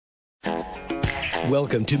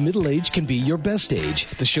Welcome to Middle Age Can Be Your Best Age,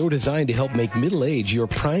 the show designed to help make middle age your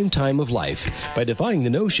prime time of life by defying the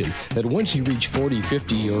notion that once you reach 40,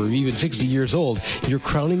 50, or even 60 years old, your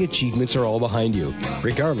crowning achievements are all behind you.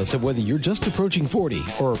 Regardless of whether you're just approaching 40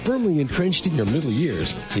 or are firmly entrenched in your middle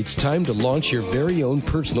years, it's time to launch your very own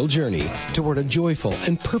personal journey toward a joyful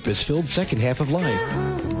and purpose-filled second half of life.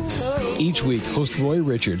 Each week, host Roy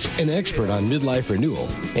Richards, an expert on midlife renewal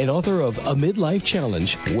and author of A Midlife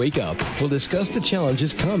Challenge, Wake Up, will discuss the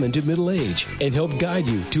challenges common to middle age and help guide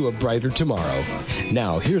you to a brighter tomorrow.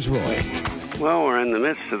 Now, here's Roy. Well, we're in the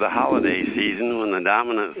midst of the holiday season when the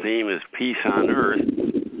dominant theme is peace on earth.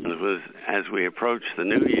 As we approach the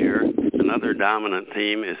new year, another dominant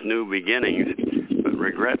theme is new beginnings. But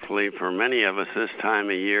regretfully, for many of us this time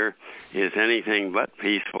of year is anything but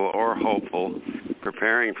peaceful or hopeful.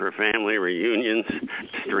 Preparing for family reunions,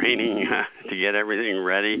 straining to get everything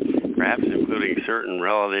ready, perhaps including certain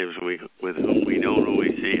relatives with whom we don't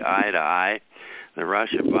always see eye to eye, the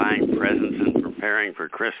rush of buying presents and preparing for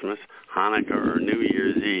Christmas, Hanukkah, or New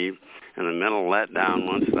Year's Eve, and the mental letdown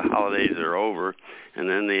once the holidays are over, and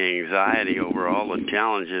then the anxiety over all the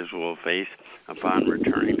challenges we'll face upon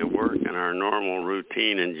returning to work and our normal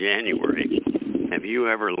routine in January. Have you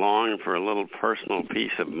ever longed for a little personal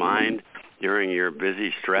peace of mind during your busy,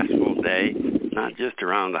 stressful day, not just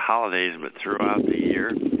around the holidays, but throughout the year?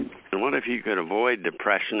 And what if you could avoid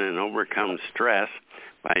depression and overcome stress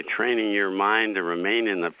by training your mind to remain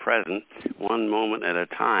in the present, one moment at a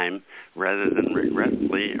time, rather than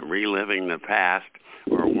regretfully reliving the past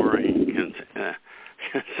or worrying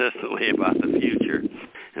consistently about the future?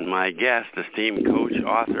 And my guest, esteemed coach,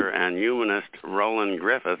 author, and humanist Roland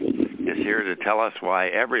Griffith, is here to tell us why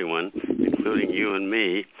everyone, including you and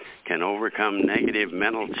me, can overcome negative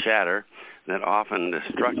mental chatter, that often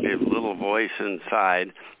destructive little voice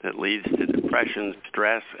inside that leads to depression,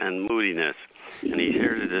 stress, and moodiness. And he's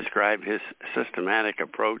here to describe his systematic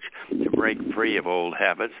approach to break free of old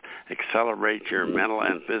habits, accelerate your mental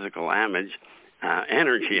and physical energy,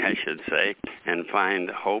 and find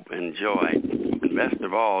hope and joy. And best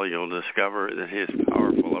of all, you'll discover that his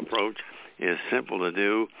powerful approach is simple to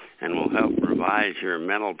do and will help revise your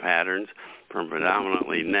mental patterns from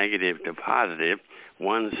predominantly negative to positive,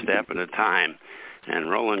 one step at a time. And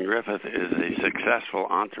Roland Griffith is a successful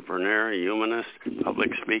entrepreneur, humanist, public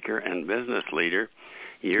speaker, and business leader.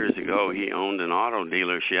 Years ago, he owned an auto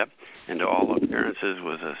dealership and to all appearances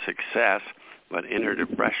was a success, but inner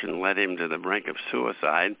depression led him to the brink of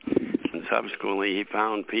suicide. And subsequently, he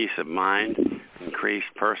found peace of mind,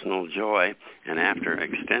 increased personal joy, and after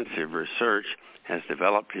extensive research, has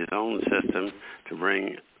developed his own system to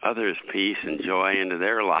bring others peace and joy into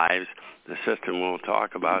their lives, the system we'll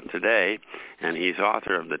talk about today. And he's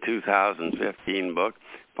author of the 2015 book,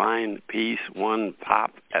 Find Peace One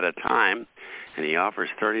Pop at a Time. And he offers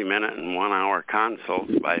 30-minute and 1-hour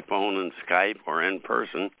consults by phone and Skype or in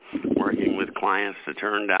person, working with clients to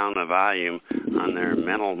turn down the volume on their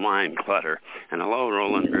mental mind clutter. And hello,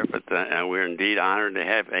 Roland Griffith. We're indeed honored to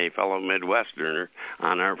have a fellow Midwesterner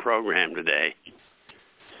on our program today.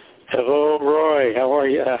 Hello, Roy. How are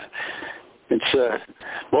you? It's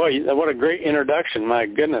boy, what a great introduction. My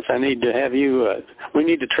goodness, I need to have you. We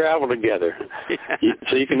need to travel together,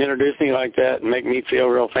 so you can introduce me like that and make me feel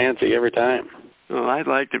real fancy every time. Well, I'd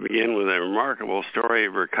like to begin with a remarkable story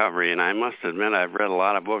of recovery, and I must admit I've read a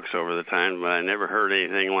lot of books over the time, but I never heard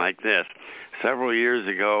anything like this. Several years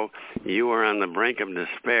ago, you were on the brink of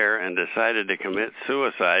despair and decided to commit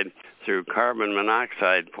suicide through carbon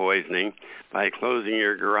monoxide poisoning by closing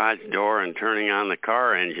your garage door and turning on the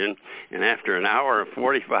car engine, and after an hour and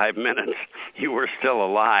 45 minutes, you were still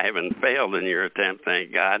alive and failed in your attempt,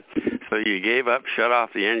 thank God. So you gave up, shut off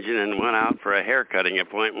the engine, and went out for a haircutting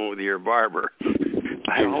appointment with your barber.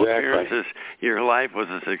 By all appearances, your life was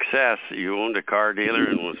a success. You owned a car dealer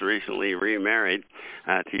and was recently remarried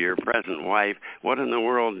to your present wife. What in the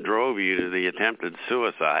world drove you to the attempted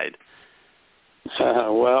suicide?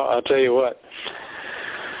 Well, I'll tell you what.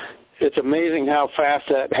 It's amazing how fast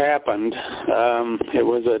that happened. It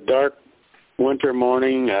was a dark winter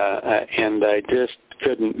morning, and I just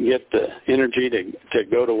couldn't get the energy to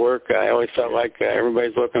go to work. I always felt like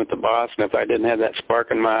everybody's looking at the boss, and if I didn't have that spark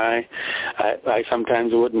in my eye, I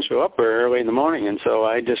sometimes wouldn't show up very early in the morning. And so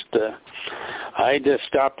I just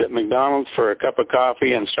stopped at McDonald's for a cup of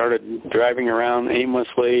coffee and started driving around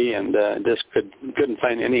aimlessly, and just couldn't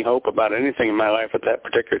find any hope about anything in my life at that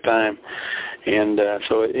particular time. And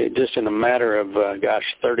so it just in a matter of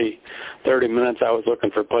 30 minutes, I was looking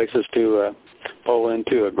for places to pull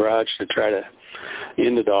into a garage to try to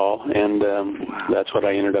end it all, and that's what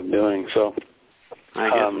I ended up doing. So I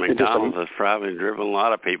guess McDonald's has probably driven a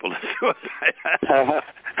lot of people to suicide.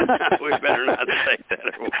 We better not say that.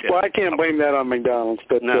 Well, I can't blame that on McDonald's,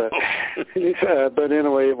 but no. But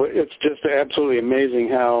anyway, it's just absolutely amazing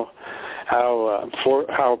how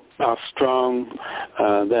strong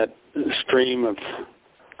that stream of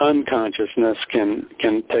unconsciousness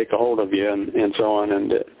can take a hold of you and so on,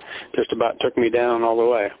 and it just about took me down all the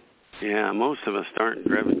way. Yeah, most of us aren't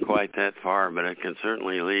driven quite that far, but it can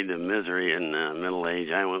certainly lead to misery in middle age.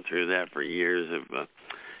 I went through that for years of,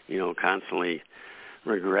 constantly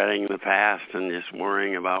regretting the past and just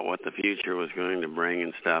worrying about what the future was going to bring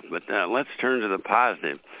and stuff. But let's turn to the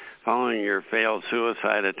positive. Following your failed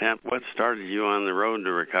suicide attempt, what started you on the road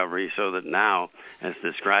to recovery so that now, as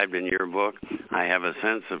described in your book, I have a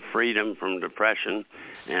sense of freedom from depression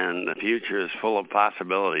and the future is full of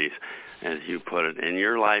possibilities, as you put it. In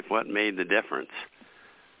your life, what made the difference?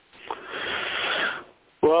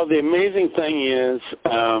 Well, the amazing thing is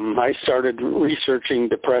I started researching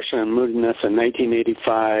depression and moodiness in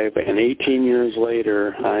 1985, and 18 years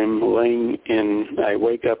later, I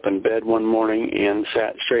wake up in bed one morning and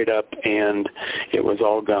sat straight up, and it was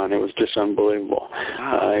all gone. It was just unbelievable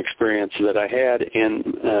experience that I had.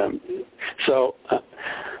 And so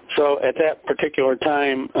at that particular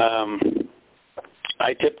time,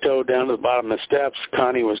 I tiptoed down to the bottom of the steps.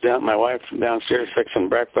 Connie was my wife downstairs fixing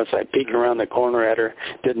breakfast. I peeked around the corner at her,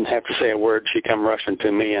 didn't have to say a word. She come rushing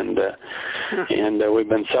to me, and we've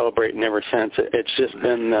been celebrating ever since. It's just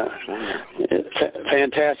been a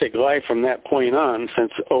fantastic life from that point on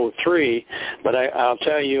since 2003. But I'll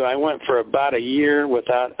tell you, I went for about a year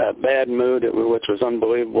without a bad mood, which was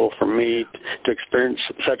unbelievable for me to experience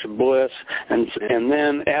such bliss. And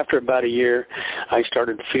then after about a year, I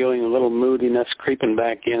started feeling a little moodiness creeping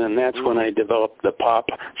back in, and that's when I developed the POP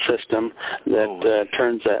system that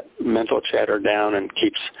turns that mental chatter down and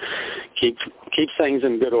keeps things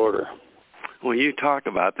in good order. Well, you talk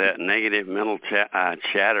about that negative mental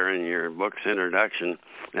chatter in your book's introduction,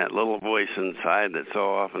 that little voice inside that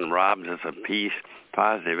so often robs us of peace,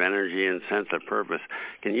 positive energy, and sense of purpose.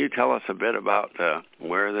 Can you tell us a bit about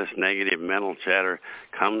where this negative mental chatter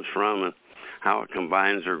comes from and how it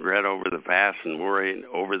combines regret over the past and worry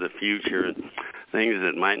over the future and things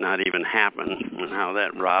that might not even happen, and how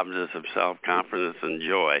that robs us of self-confidence and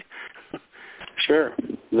joy? Sure.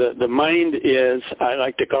 The mind is, I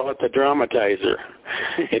like to call it the dramatizer.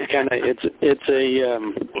 It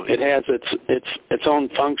has its own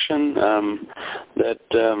function that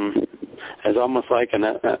is almost like an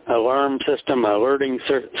alarm system, alerting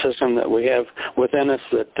system that we have within us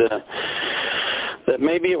that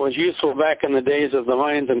maybe it was useful back in the days of the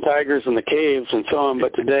lions and tigers and the caves and so on,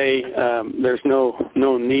 but today there's no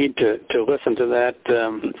need to listen to that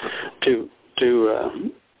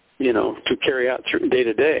to carry out through day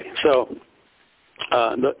to day. So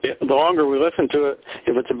the longer we listen to it,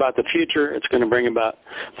 if it's about the future, it's going to bring about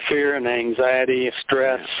fear and anxiety,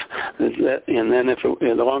 stress, and then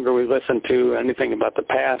the longer we listen to anything about the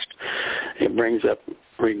past, it brings up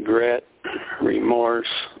regret, remorse,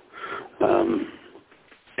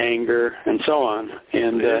 anger, and so on.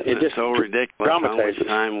 And it just so ridiculous dramatizes. How much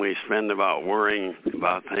time we spend about worrying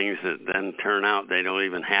about things that then turn out they don't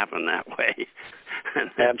even happen that way.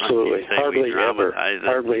 Absolutely. Hardly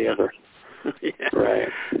ever. Yeah. Right.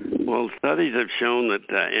 Well, studies have shown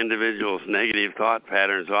that individuals' negative thought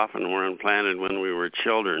patterns often were implanted when we were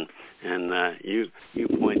children, and you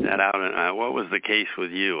point that out. What was the case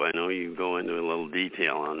with you? I know you go into a little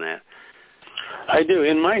detail on that. I do.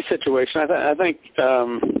 In my situation, I think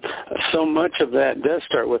so much of that does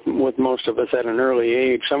start with most of us at an early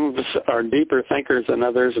age. Some of us are deeper thinkers than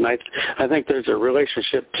others, and I think there's a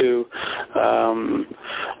relationship to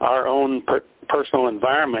our own personal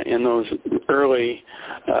environment in those early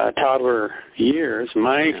toddler years.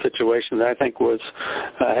 My situation, I think,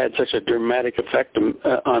 had such a dramatic effect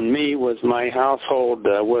on me was my household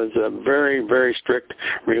was a very, very strict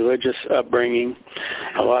religious upbringing,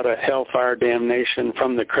 a lot of hellfire damnation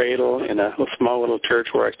from the cradle in a small little church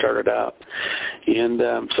where I started out. And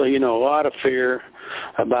so, a lot of fear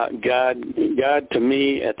about God. God to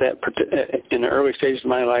me at in the early stages of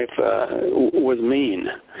my life was mean.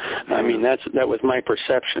 I mean, that was my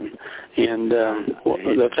perception. And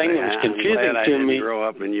the thing that was confusing I to didn't me. grow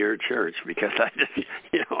up in your church because I just,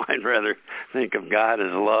 I'd rather think of God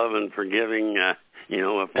as love and forgiving.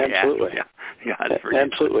 Absolutely. God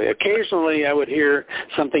forgives. Absolutely. Occasionally, I would hear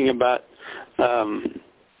something about.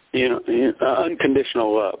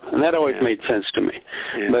 Unconditional love, and that always made sense to me.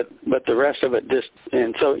 Yeah. But the rest of it just,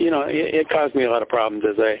 and so it caused me a lot of problems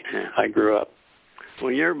as I grew up.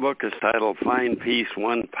 Well, your book is titled Find Peace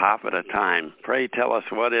One Pop at a Time. Pray tell us,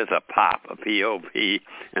 what is a pop, a P-O-P,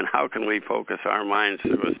 and how can we focus our minds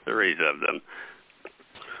through a series of them?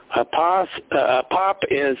 A pop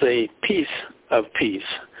is a piece of peace.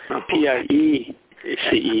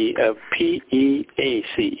 P-I-E-C-E of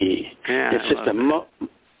P-E-A-C-E. Yeah, it's just a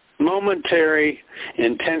momentary,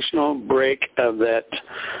 intentional break of that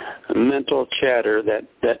mental chatter,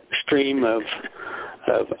 that stream of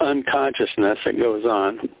unconsciousness that goes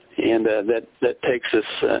on, and that takes us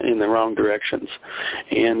in the wrong directions.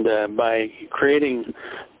 And by creating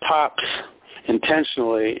pops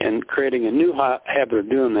intentionally and creating a new habit of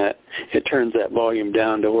doing that, it turns that volume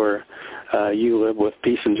down to where you live with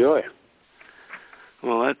peace and joy.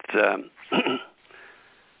 Well, that's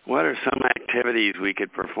what are some activities we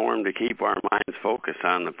could perform to keep our minds focused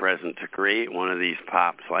on the present to create one of these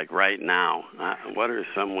pops, like right now? What are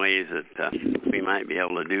some ways that we might be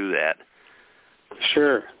able to do that?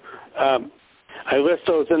 Sure. I list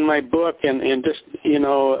those in my book, and just,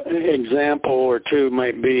 an example or two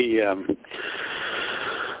might be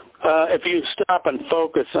if you stop and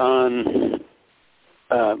focus on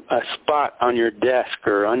a spot on your desk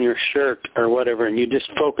or on your shirt or whatever, and you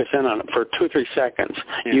just focus in on it for 2 or 3 seconds,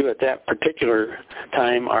 you at that particular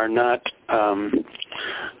time are not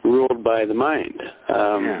ruled by the mind.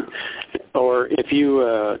 Or if you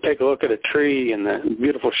take a look at a tree and the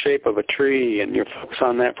beautiful shape of a tree, and you focus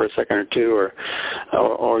on that for a second or two,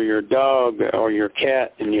 or your dog or your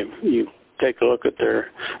cat, and you take a look at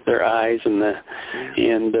their eyes and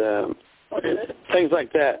things like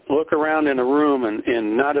that. Look around in a room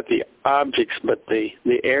and not at the objects, but the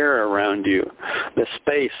air around you, the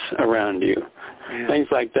space around you. Yeah. Things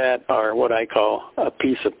like that are what I call a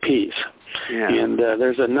piece of peace. Yeah. And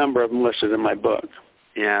there's a number of them listed in my book.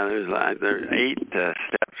 Yeah, there's 8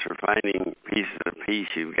 steps for finding pieces of peace.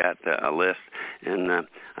 You've got a list, and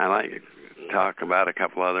I like to talk about a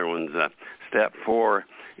couple other ones. Step 4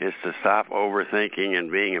 is to stop overthinking and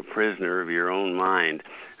being a prisoner of your own mind.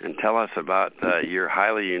 And tell us about your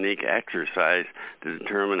highly unique exercise to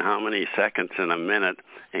determine how many seconds in a minute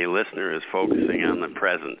a listener is focusing on the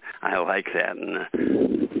present. I like that, and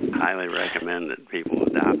highly recommend that people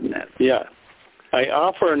adopt that. Yeah. I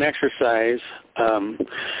offer an exercise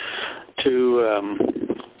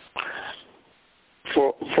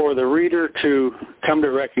for the reader to come to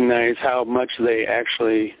recognize how much they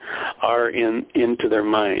actually are into their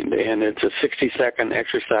mind. And it's a 60-second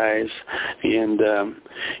exercise, and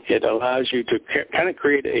it allows you to kind of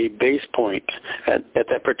create a base point at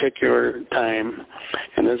that particular time.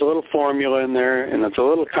 And there's a little formula in there, and it's a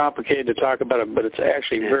little complicated to talk about it, but it's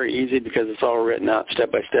actually very easy because it's all written out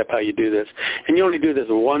step by step how you do this. And you only do this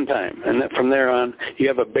one time, and then from there on you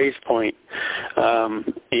have a base point.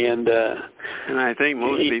 And I think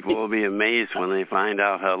most people will be amazed when they find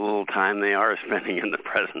out how little time they are spending in the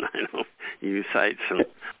present. I know you cite some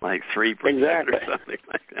like 3% exactly. or something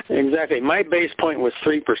like that. Exactly. My base point was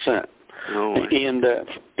 3%. Oh, and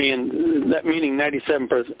that meaning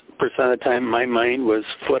 97% of the time my mind was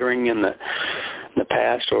fluttering in the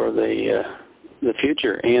past or the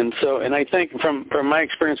future. And I think from my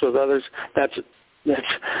experience with others, that's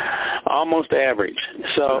almost average.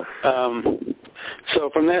 So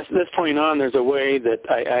from this point on, there's a way that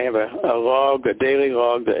I have a daily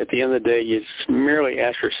log that at the end of the day you just merely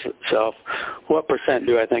ask yourself, what percent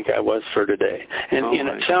do I think I was for today? And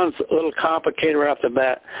it sounds a little complicated right off the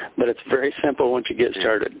bat, but it's very simple once you get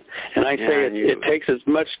started. And I say it takes as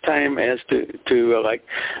much time as to like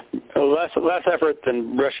less effort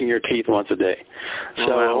than brushing your teeth once a day.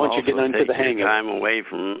 So once you get into the hang of it, time away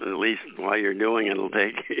from, at least while you're doing it, it'll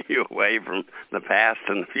take you away from the past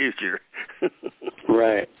and the future.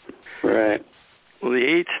 Right. Well,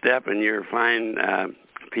 the 8th step in your Find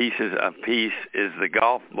Pieces of Peace is the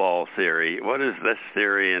golf ball theory. What is this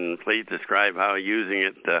theory, and please describe how using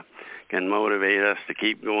it can motivate us to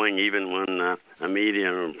keep going even when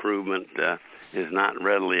immediate improvement is not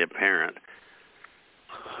readily apparent?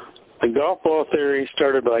 The golf ball theory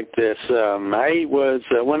started like this.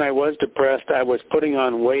 When I was depressed, I was putting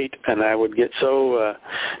on weight, and I would get so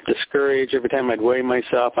discouraged every time I'd weigh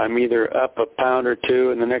myself. I'm either up a pound or two,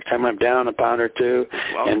 and the next time I'm down a pound or two,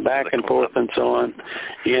 and back and forth and so on.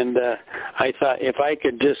 And I thought if I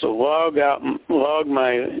could just log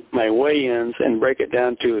my weigh-ins and break it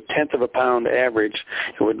down to 1/10 of a pound average,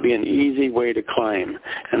 it would be an easy way to climb.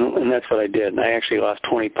 And that's what I did. And I actually lost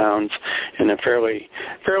 20 pounds in a fairly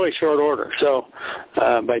short order. So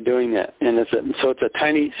by doing that, and it's a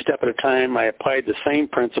tiny step at a time. I applied the same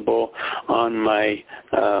principle on my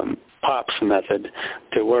POPs method,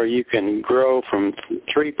 to where you can grow from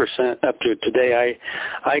 3% up to today.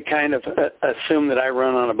 I kind of assume that I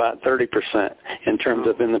run on about 30% in terms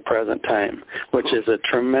of in the present time, which is a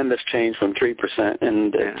tremendous change from 3%.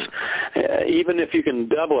 And it's, even if you can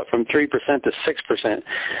double it from 3% to 6%,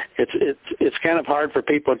 it's kind of hard for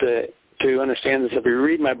people to understand this. If you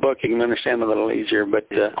read my book, you can understand it a little easier. But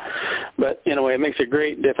in a way, it makes a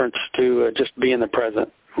great difference to just be in the present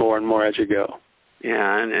more and more as you go.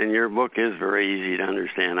 Yeah, and your book is very easy to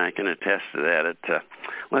understand. I can attest to that.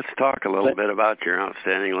 Let's talk a little bit about your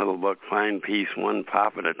outstanding little book, Find Peace One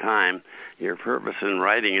Pop at a Time. Your purpose in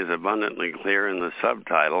writing is abundantly clear in the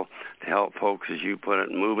subtitle, to help folks, as you put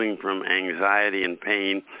it, moving from anxiety and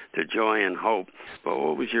pain to joy and hope. But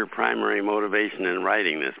what was your primary motivation in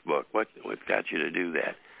writing this book? What got you to do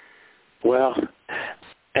that? Well,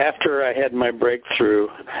 after I had my breakthrough,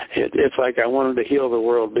 it's like I wanted to heal the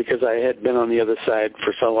world, because I had been on the other side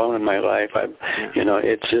for so long in my life.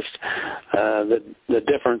 It's just the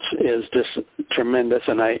difference is just tremendous,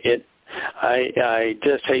 and I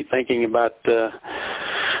just hate thinking about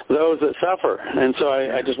those that suffer, and so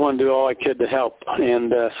I just want to do all I could to help.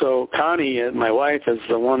 And so Connie, my wife, is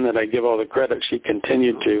the one that I give all the credit. She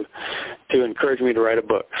continued to encourage me to write a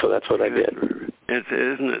book, so that's what I did.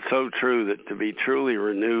 Isn't it so true that to be truly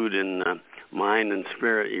renewed in mind and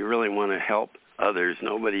spirit, you really want to help others?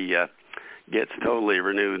 Nobody gets totally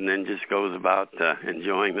renewed and then just goes about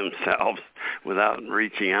enjoying themselves without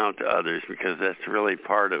reaching out to others, because that's really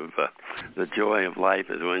part of the joy of life,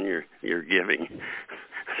 is when you're giving.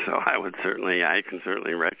 So I can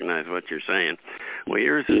certainly recognize what you're saying. Well,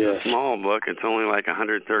 yours is a small book. It's only like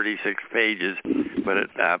 136 pages, but it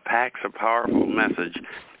packs a powerful message.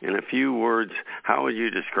 In a few words, how would you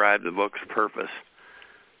describe the book's purpose?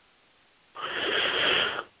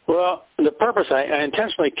 Well, the purpose, I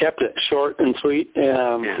intentionally kept it short and sweet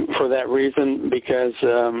for that reason, because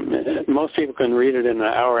most people can read it in an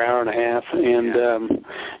hour and a half, and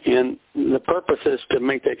the purpose is to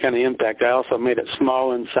make that kind of impact. I also made it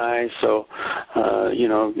small in size, so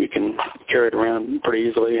you can carry it around pretty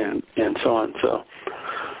easily and so on. So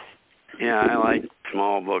yeah, I like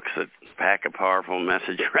small books that pack a powerful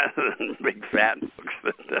message rather than big fat books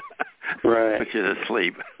that put you to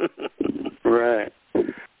sleep. Right.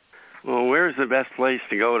 Well, where's the best place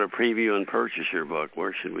to go to preview and purchase your book?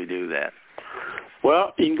 Where should we do that?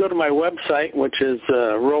 Well, you can go to my website, which is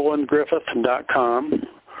RolandGriffith.com,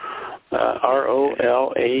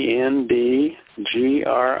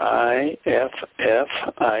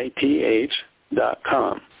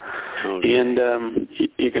 RolandGriffith.com. Okay. And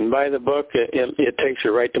you can buy the book. It takes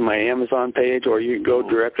you right to my Amazon page, or you can go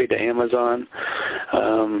directly to Amazon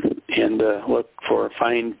and look for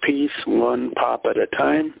Find Peace One Pop at a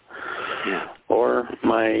Time. Yeah. Or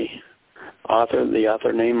the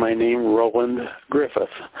author name, my name, Roland Griffith.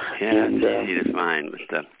 Yeah, it's easy to find.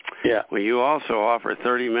 But, well, you also offer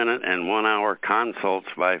 30-minute and 1-hour consults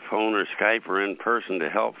by phone or Skype or in person to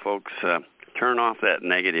help folks turn off that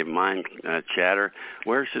negative mind chatter.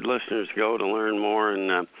 Where should listeners go to learn more,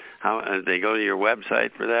 and how they go to your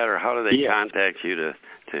website for that, or how do they contact you to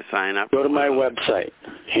sign up? Go to my website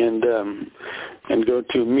and go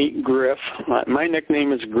to Meet Griff. My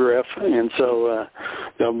nickname is Griff, and so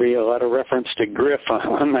there'll be a lot of reference to Griff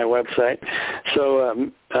on my website. So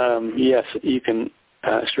yes, you can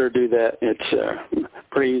sure do that. It's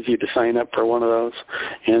pretty easy to sign up for one of those,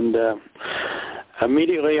 and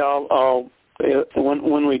immediately I'll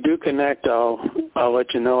when we do connect, I'll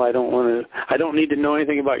let you know. I don't need to know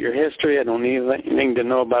anything about your history. I don't need anything to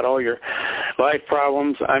know about all your life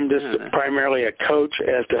problems. I'm just primarily a coach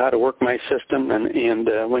as to how to work my system, and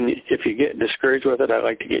if you get discouraged with it, I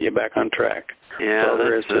like to get you back on track. Yeah,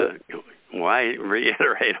 why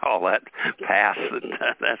reiterate all that past?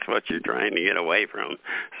 That's what you're trying to get away from.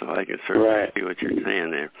 So I can certainly see what you're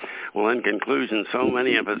saying there. Well, in conclusion, so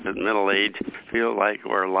many of us at middle age feel like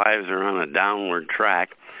our lives are on a downward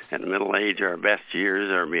track. At middle age, our best years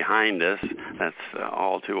are behind us. That's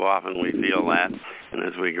all too often we feel that. And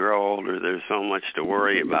as we grow older, there's so much to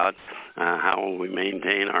worry about. How will we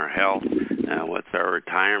maintain our health? What's our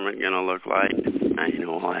retirement going to look like?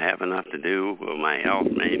 Will I have enough to do? Will my health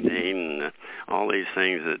maintain? All these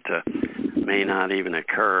things that may not even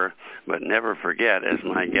occur. But never forget, as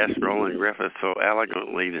my guest Roland Griffith so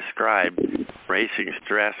eloquently described, facing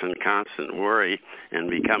stress and constant worry and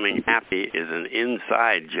becoming happy is an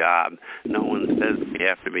inside job. No one says we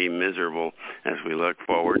have to be miserable as we look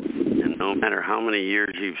forward. And no matter how many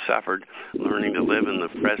years you've suffered, learning to live in the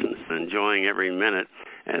present and enjoying every minute,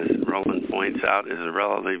 as Roland points out, is a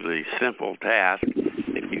relatively simple task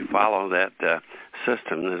if you follow that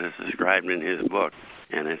system that is described in his book.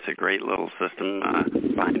 and it's a great little system.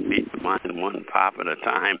 Find peace of mind one pop at a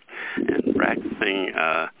time, and practicing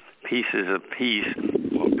pieces of peace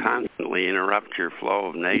will constantly interrupt your flow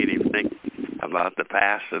of negative thinking about the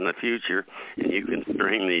past and the future, and you can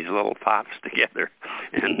string these little pops together,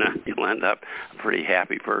 and you'll end up a pretty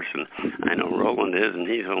happy person. I know Roland is, and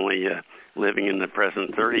he's only living in the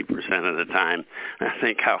present 30% of the time. I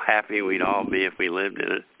think how happy we'd all be if we lived in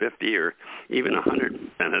it 50 or even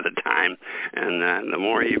 100% of the time. And the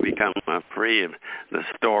more you become free of the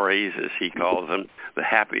stories, as he calls them, the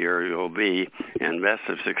happier you'll be. And best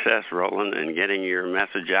of success, Roland, in getting your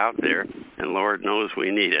message out there. And Lord knows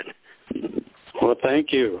we need it. Well, thank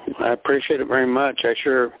you. I appreciate it very much. I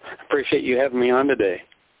sure appreciate you having me on today.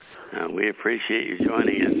 We appreciate you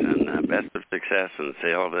joining us, and best of success in the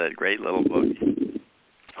sale of that great little book.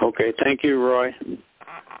 Okay, thank you, Roy.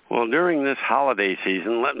 Well, during this holiday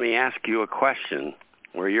season, let me ask you a question.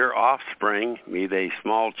 Were your offspring, be they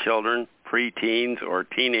small children, preteens, or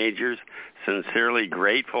teenagers, sincerely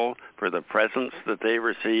grateful for the presents that they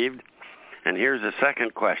received? And here's a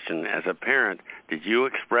second question. As a parent, did you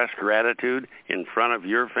express gratitude in front of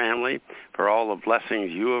your family for all the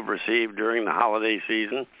blessings you have received during the holiday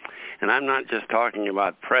season? And I'm not just talking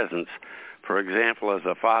about presents. For example, as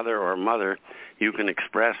a father or mother, you can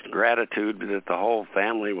express gratitude that the whole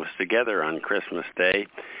family was together on Christmas Day,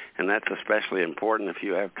 and that's especially important if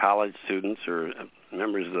you have college students or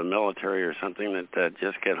members of the military or something that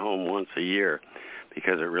just get home once a year,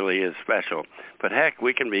 because it really is special. But heck,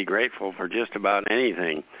 we can be grateful for just about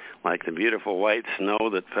anything, like the beautiful white snow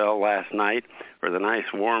that fell last night or the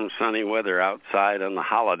nice warm sunny weather outside on the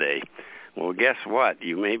holiday. Well, guess what?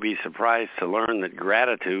 You may be surprised to learn that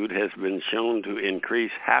gratitude has been shown to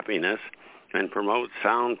increase happiness and promote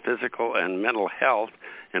sound physical and mental health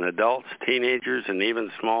in adults, teenagers, and even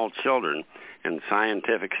small children. And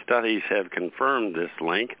scientific studies have confirmed this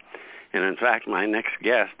link. And in fact, my next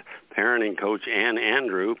guest, parenting coach Ann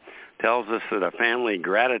Andrew, tells us that a family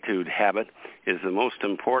gratitude habit is the most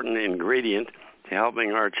important ingredient to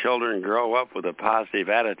helping our children grow up with a positive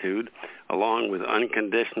attitude, along with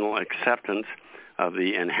unconditional acceptance of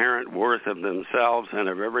the inherent worth of themselves and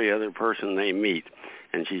of every other person they meet.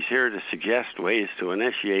 And she's here to suggest ways to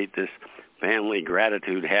initiate this family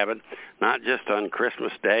gratitude habit, not just on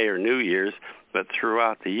Christmas Day or New Year's, but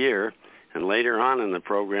throughout the year. And later on in the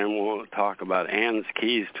program, we'll talk about Ann's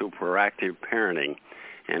keys to proactive parenting.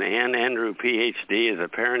 And Ann Andrew, Ph.D., is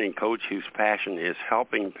a parenting coach whose passion is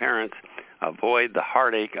helping parents avoid the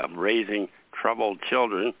heartache of raising troubled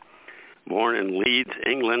children. Born in Leeds,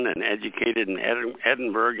 England, and educated in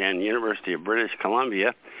Edinburgh and University of British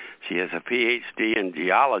Columbia, she has a Ph.D. in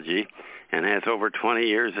geology and has over 20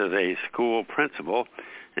 years as a school principal,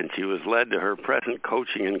 and she was led to her present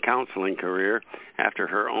coaching and counseling career after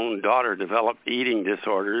her own daughter developed eating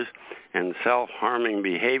disorders and self-harming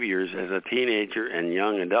behaviors as a teenager and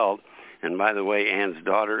young adult. And by the way, Ann's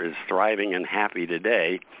daughter is thriving and happy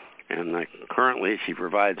today. And currently she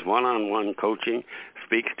provides one-on-one coaching,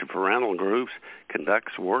 speaks to parental groups,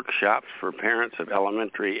 conducts workshops for parents of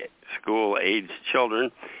elementary school-aged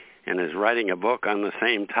children, and is writing a book on the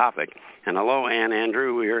same topic. And hello, Ann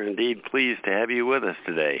Andrew. We are indeed pleased to have you with us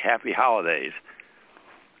today. Happy holidays.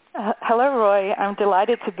 Hello, Roy. I'm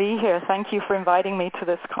delighted to be here. Thank you for inviting me to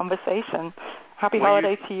this conversation. Happy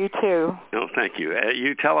holidays to you, too. No, thank you.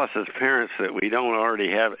 You tell us as parents that if we don't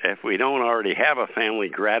already have a family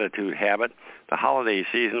gratitude habit, the holiday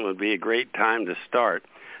season would be a great time to start.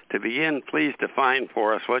 To begin, please define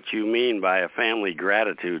for us what you mean by a family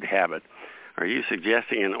gratitude habit. Are you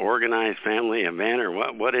suggesting an organized family event, or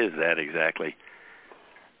what is that exactly?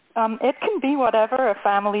 It can be whatever a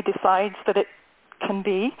family decides that it can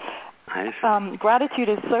be. Gratitude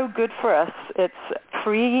is so good for us. It's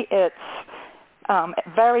free. It's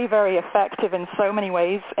very, very effective in so many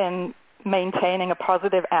ways in maintaining a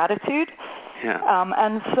positive attitude. Yeah.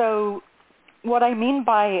 And so what I mean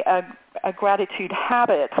by a gratitude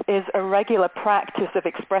habit is a regular practice of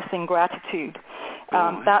expressing gratitude.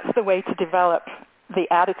 That's the way to develop the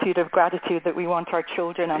attitude of gratitude that we want our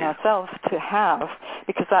children and ourselves to have,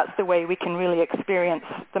 because that's the way we can really experience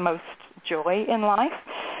the most joy in life.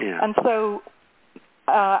 Yeah. And so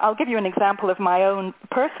I'll give you an example of my own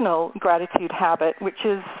personal gratitude habit, which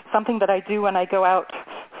is something that I do when I go out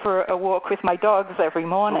for a walk with my dogs every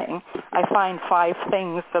morning. I find 5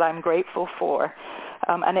 things that I'm grateful for,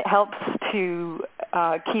 and it helps to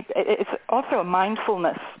it's also a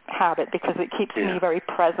mindfulness habit because it keeps me very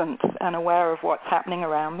present and aware of what's happening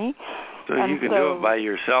around me. So you can do it by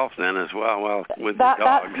yourself then as well, with the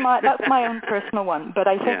dogs. That's my own personal one. But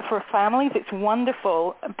I think for families it's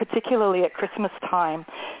wonderful, particularly at Christmas time,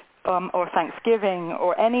 or Thanksgiving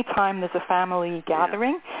or any time there's a family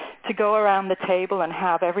gathering, to go around the table and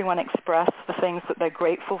have everyone express the things that they're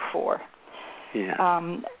grateful for.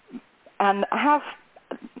 Yeah. And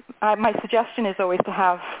my suggestion is always to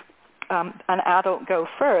have an adult go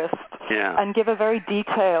first and give a very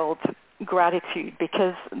detailed gratitude,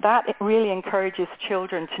 because that really encourages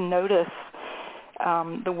children to notice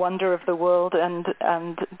the wonder of the world and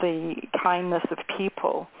the kindness of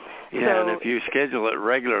people. Yeah, and if you schedule it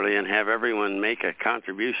regularly and have everyone make a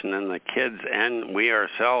contribution, then the kids and we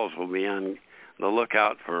ourselves will be on the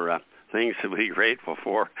lookout for things to be grateful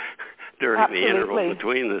for during the interval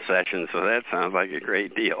between the sessions. So that sounds like a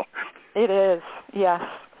great deal. It is, yes.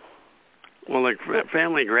 Well, the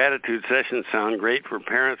family gratitude sessions sound great for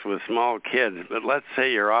parents with small kids, but let's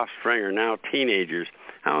say your offspring are now teenagers.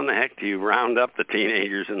 How in the heck do you round up the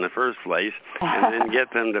teenagers in the first place and then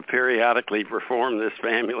get them to periodically perform this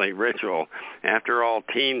family ritual? After all,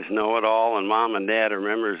 teens know it all, and mom and dad are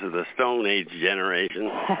members of the Stone Age generation.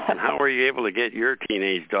 And how were you able to get your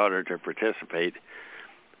teenage daughter to participate?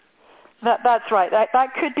 That's right.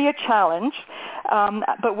 That could be a challenge.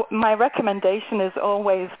 But my recommendation is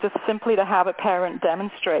always just simply to have a parent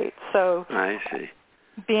demonstrate. So I see.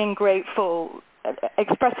 Being grateful,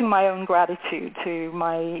 expressing my own gratitude to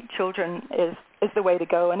my children is the way to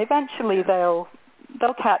go. And eventually they'll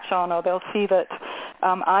catch on, or they'll see that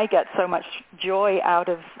I get so much joy out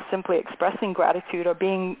of simply expressing gratitude or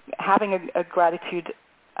having a gratitude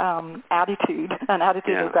attitude, an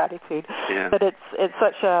attitude of gratitude, that it's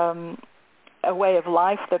such a way of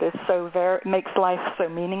life that is makes life so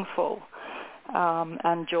meaningful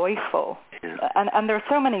and joyful. Yeah. And there are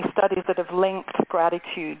so many studies that have linked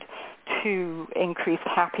gratitude to increased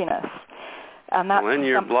happiness. And that's in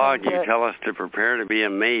your blog, you tell us to prepare to be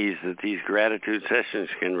amazed that these gratitude sessions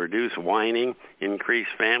can reduce whining, increase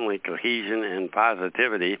family cohesion and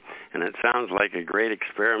positivity, and it sounds like a great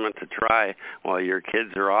experiment to try while your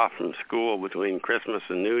kids are off from school between Christmas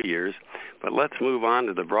and New Year's. But let's move on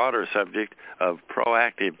to the broader subject of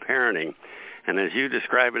proactive parenting. And as you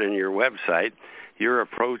describe it in your website, your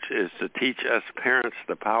approach is to teach us parents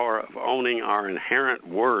the power of owning our inherent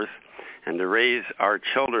worth and to raise our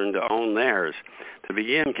children to own theirs. To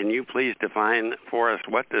begin, can you please define for us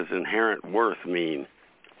what does inherent worth mean?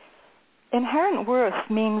 Inherent worth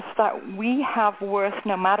means that we have worth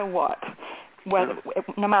no matter what.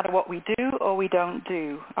 No matter what we do or we don't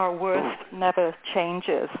do, our worth never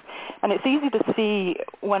changes. And it's easy to see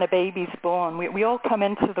when a baby's born. We all come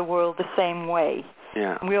into the world the same way.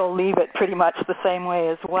 Yeah. We all leave it pretty much the same way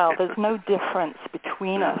as well. There's no difference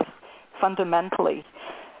between us fundamentally.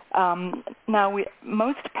 Now,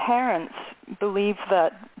 most parents believe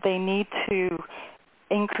that they need to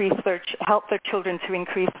help their children to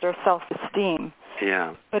increase their self-esteem.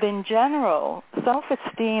 Yeah. But in general,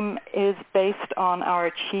 self-esteem is based on our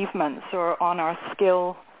achievements or on our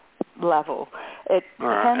skill level.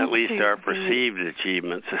 Or at least our perceived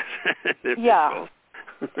achievements. Yeah.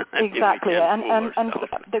 Exactly. And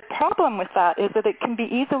the problem with that is that it can be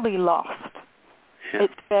easily lost. Yeah.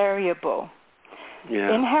 It's variable.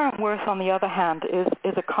 Yeah. Inherent worth, on the other hand,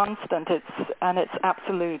 is a constant. It's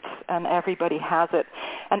absolute, and everybody has it.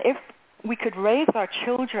 And if we could raise our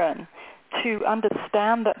children to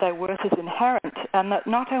understand that their worth is inherent, and that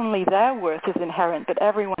not only their worth is inherent, but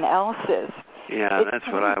everyone else's. Yeah, that's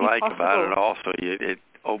what I like about it. Also, it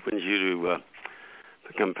opens you to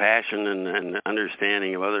compassion and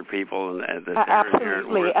understanding of other people, and that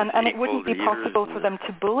absolutely, and it wouldn't be possible for them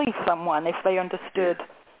to bully someone if they understood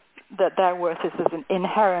that their worth is as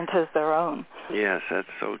inherent as their own. Yes, that's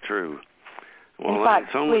so true. Well, in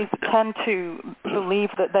fact, police tend to believe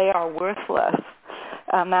that they are worthless,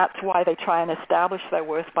 and that's why they try and establish their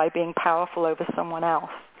worth by being powerful over someone else.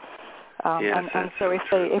 And so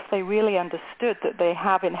if they really understood that they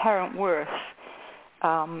have inherent worth,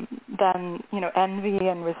 then envy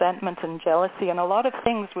and resentment and jealousy and a lot of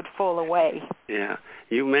things would fall away. Yeah,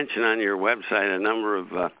 you mentioned on your website a number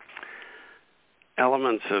of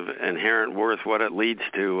elements of inherent worth, what it leads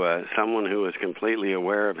to. Someone who is completely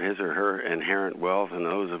aware of his or her inherent wealth, and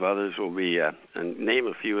those of others will be, and name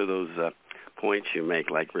a few of those points you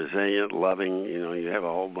make, like resilient, loving, you have a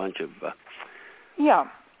whole bunch of... Yeah,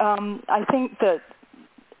 I think that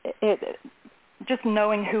just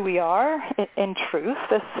knowing who we are, in truth,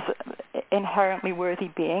 this inherently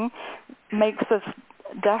worthy being, makes us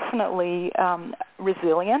definitely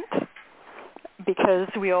resilient, because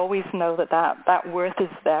we always know that worth is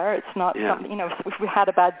there. It's not something, if we had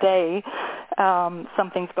a bad day,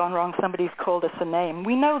 something's gone wrong, somebody's called us a name.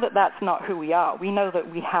 We know that that's not who we are. We know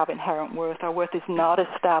that we have inherent worth. Our worth is not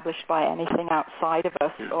established by anything outside of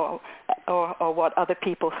us or or what other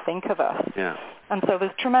people think of us. Yeah. And so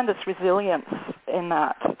there's tremendous resilience in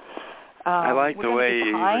that. I like the way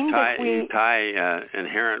you tie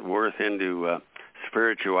inherent worth into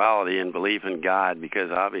spirituality and belief in God,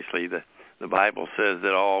 because obviously the Bible says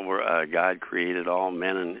that God created all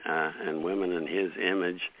men and women in His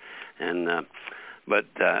image, and but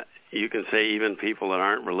you can say even people that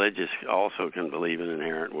aren't religious also can believe in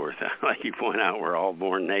inherent worth. Like you point out, we're all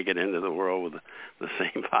born naked into the world with the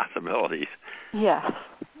same possibilities. Yes,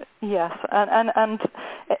 and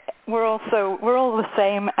we're all the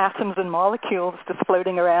same atoms and molecules just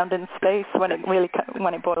floating around in space when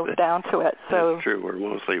it boils down to it. So that's true. We're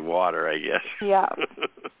mostly water, I guess. Yeah.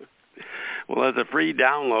 Well, as a free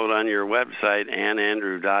download on your website,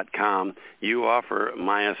 AnnAndrew.com, you offer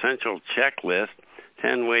my essential checklist,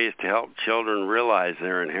 10 ways to help children realize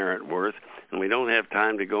their inherent worth. And we don't have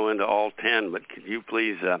time to go into all 10, but could you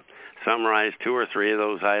please summarize 2 or 3 of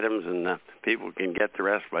those items, and people can get the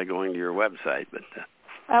rest by going to your website. But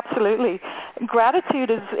absolutely. Gratitude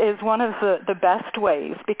is one of the best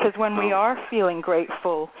ways, because when we are feeling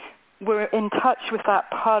grateful, we're in touch with that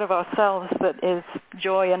part of ourselves that is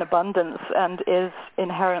joy and abundance and is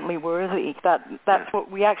inherently worthy. That's what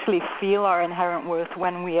we actually feel, our inherent worth,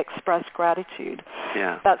 when we express gratitude.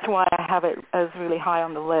 Yeah. That's why I have it as really high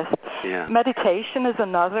on the list. Yeah. Meditation is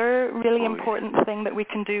another really important thing that we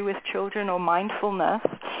can do with children, or mindfulness.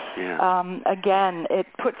 Yeah. Again, it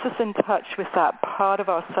puts us in touch with that part of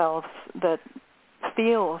ourselves that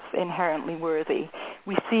feels inherently worthy.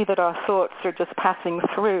 We see that our thoughts are just passing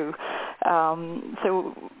through,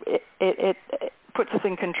 so it puts us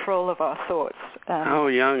in control of our thoughts. How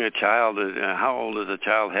young a child how old does a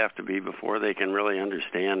child have to be before they can really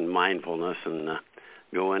understand mindfulness and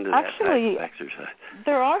go into that type of exercise?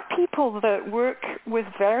 There are people that work with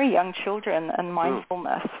very young children and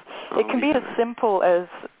mindfulness. It can be as simple as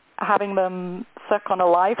having them suck on a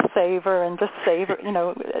lifesaver and just savor,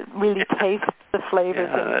 really taste the flavors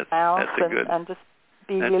in their mouth and just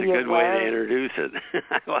be really aware. That's a good way to introduce it.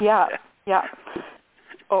 I like that. Yeah.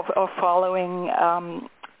 Or following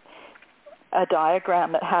a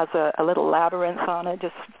diagram that has a little labyrinth on it,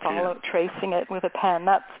 just tracing it with a pen.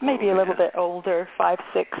 That's maybe a little bit older, 5,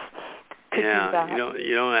 6. Could do that.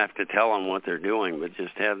 You don't have to tell them what they're doing, but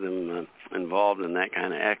just have them involved in that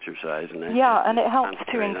kind of exercise. And and it helps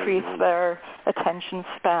to increase their attention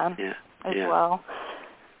span as well.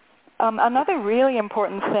 Another really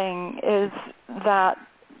important thing is that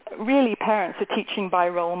really parents are teaching by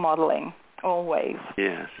role modeling always.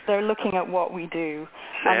 Yes. They're looking at what we do.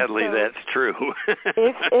 Sadly, that's true.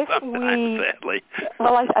 If we, sadly.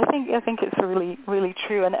 Well, I think it's really, really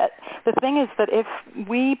true. And the thing is that if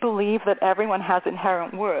we believe that everyone has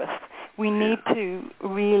inherent worth, we need to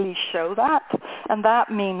really show that. And that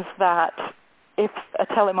means that if a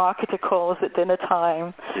telemarketer calls at dinner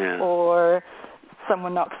time or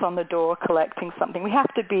someone knocks on the door collecting something, we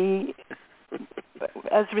have to be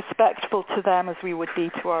as respectful to them as we would be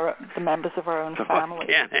to the members of our own family. I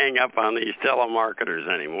can't hang up on these telemarketers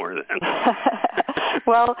anymore then.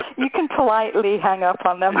 Well, you can politely hang up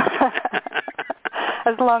on them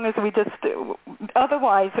as long as we just do.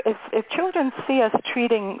 Otherwise, if children see us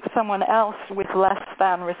treating someone else with less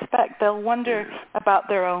than respect, they'll wonder about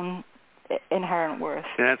their own inherent worth.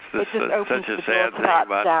 That's such a sad thing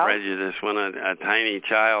about prejudice. When a tiny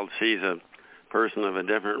child sees a person of a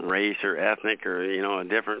different race or ethnic or a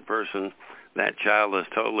different person, that child is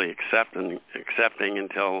totally accepting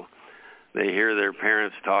until they hear their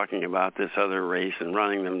parents talking about this other race and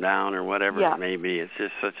running them down or whatever it may be. It's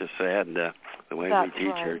just such a sad the way we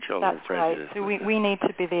teach our children prejudice. Right. So we need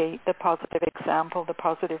to be the positive example, the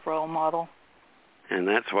positive role model. And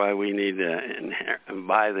that's why we need to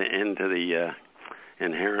buy into the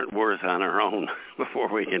inherent worth on our own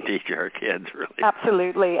before we can teach our kids, really.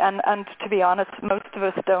 Absolutely. And to be honest, most of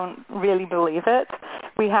us don't really believe it.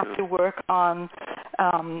 We have to work on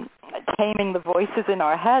taming the voices in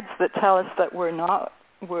our heads that tell us that we're not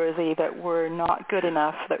worthy, that we're not good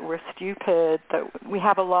enough, that we're stupid, that we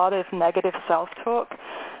have a lot of negative self-talk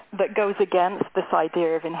that goes against this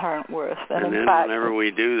idea of inherent worth. And in then fact, whenever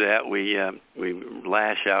we do that, we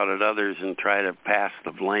lash out at others and try to pass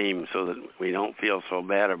the blame so that we don't feel so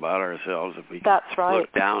bad about ourselves if we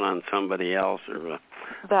look down on somebody else or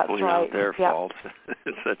point out their faults.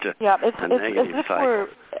 It's such a negative cycle.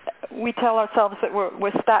 We tell ourselves that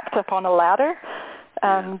we're stacked up on a ladder,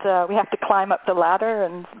 and we have to climb up the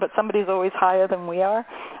ladder, but somebody's always higher than we are.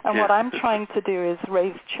 And what I'm trying to do is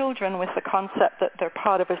raise children with the concept that they're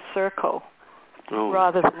part of a circle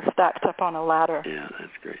rather than stacked up on a ladder. Yeah,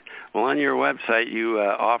 that's great. Well, on your website, you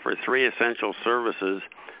offer 3 essential services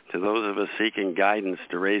to those of us seeking guidance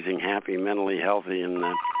to raising happy, mentally healthy, and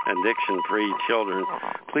addiction-free children.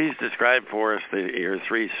 Please describe for us your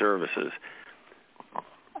 3 services.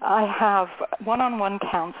 I have one-on-one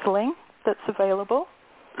counseling that's available.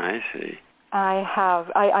 I see.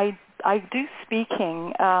 I do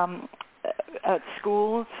speaking at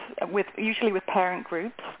schools, usually with parent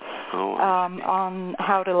groups, on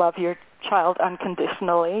how to love your child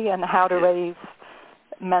unconditionally and how to raise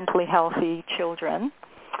mentally healthy children.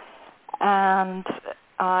 And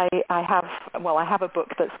I have a book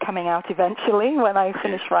that's coming out eventually when I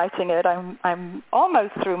finish writing it. I'm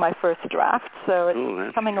almost through my first draft, so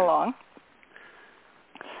it's coming along.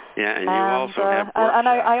 Yeah, and you also have workshops. And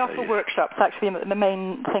I offer workshops. Actually, the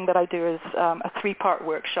main thing that I do is a 3-part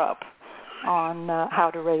workshop on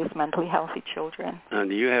how to raise mentally healthy children.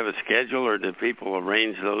 Do you have a schedule, or do people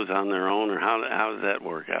arrange those on their own, or how does that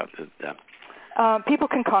work out? People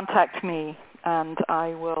can contact me, and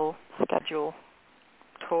I will schedule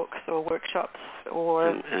talks or workshops or.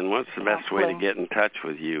 And what's the best way to get in touch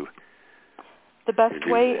with you? The best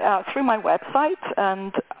way through my website,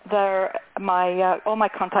 and all my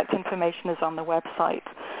contact information is on the website,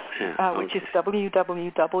 which is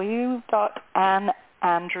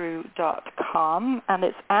www.AnnAndrew.com, and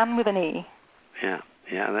it's Ann with an E.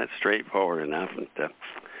 Yeah, that's straightforward enough. And,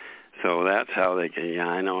 so that's how they can. Yeah,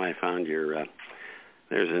 I know. I found your.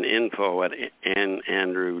 There's an info at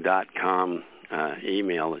AnnAndrew.com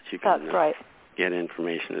email that you can get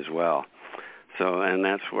information as well. So, and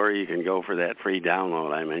that's where you can go for that free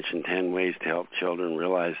download. I mentioned 10 ways to help children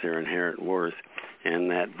realize their inherent worth. And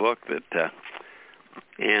that book that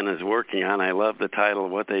Ann is working on, I love the title,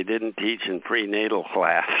 What They Didn't Teach in Prenatal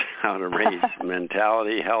Class, How to Raise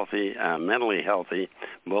Mentally Healthy,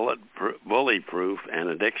 Bully-Proof, and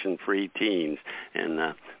Addiction-Free Teens.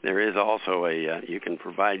 And there is also you can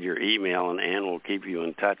provide your email, and Ann will keep you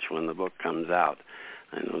in touch when the book comes out.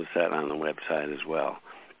 I noticed that on the website as well.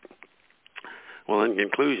 Well, in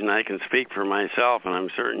conclusion, I can speak for myself, and I'm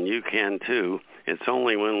certain you can too. It's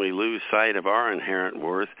only when we lose sight of our inherent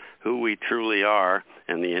worth, who we truly are,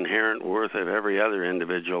 and the inherent worth of every other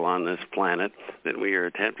individual on this planet, that we are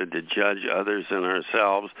tempted to judge others and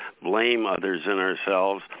ourselves, blame others and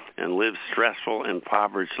ourselves, and live stressful,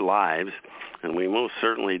 impoverished lives. And we most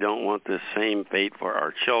certainly don't want this same fate for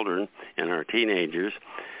our children and our teenagers.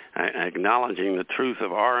 Acknowledging the truth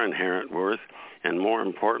of our inherent worth, and more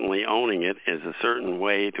importantly, owning it, is a certain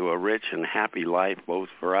way to a rich and happy life both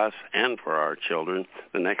for us and for our children,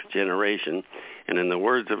 the next generation. And in the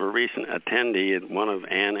words of a recent attendee at one of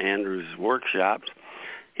Ann Andrews' workshops,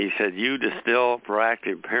 he said, "You distill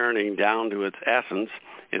proactive parenting down to its essence.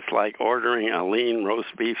 It's like ordering a lean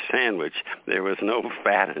roast beef sandwich. There was no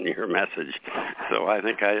fat in your message." So I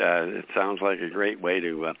think it sounds like a great way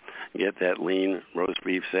to get that lean roast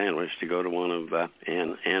beef sandwich, to go to one of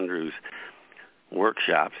Ann Andrews'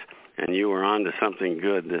 workshops. And you were on to something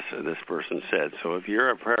good, this person said. So if you're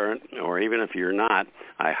a parent, or even if you're not,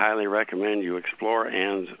 I highly recommend you explore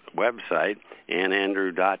Ann's website,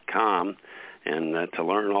 AnnAndrew.com, and to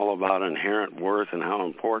learn all about inherent worth and how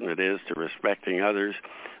important it is to respecting others,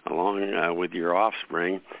 along with your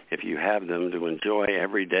offspring, if you have them, to enjoy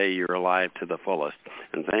every day you're alive to the fullest.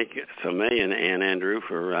 And thank you so million, Ann Andrew,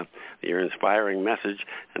 for your inspiring message,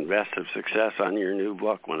 and best of success on your new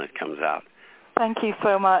book when it comes out. Thank you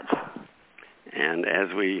so much. And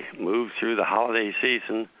as we move through the holiday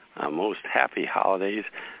season, most happy holidays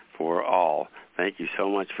for all. Thank you so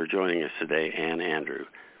much for joining us today, Ann Andrew.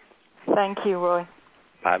 Thank you, Roy.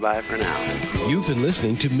 Bye-bye for now. You've been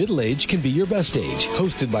listening to Middle Age Can Be Your Best Age,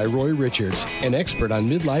 hosted by Roy Richards, an expert on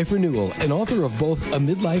midlife renewal and author of both A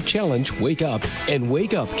Midlife Challenge, Wake Up, and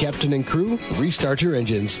Wake Up, Captain and Crew, Restart Your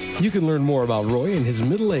Engines. You can learn more about Roy and his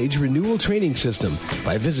Middle Age Renewal Training System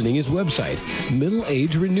by visiting his website,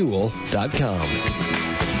 middleagerenewal.com.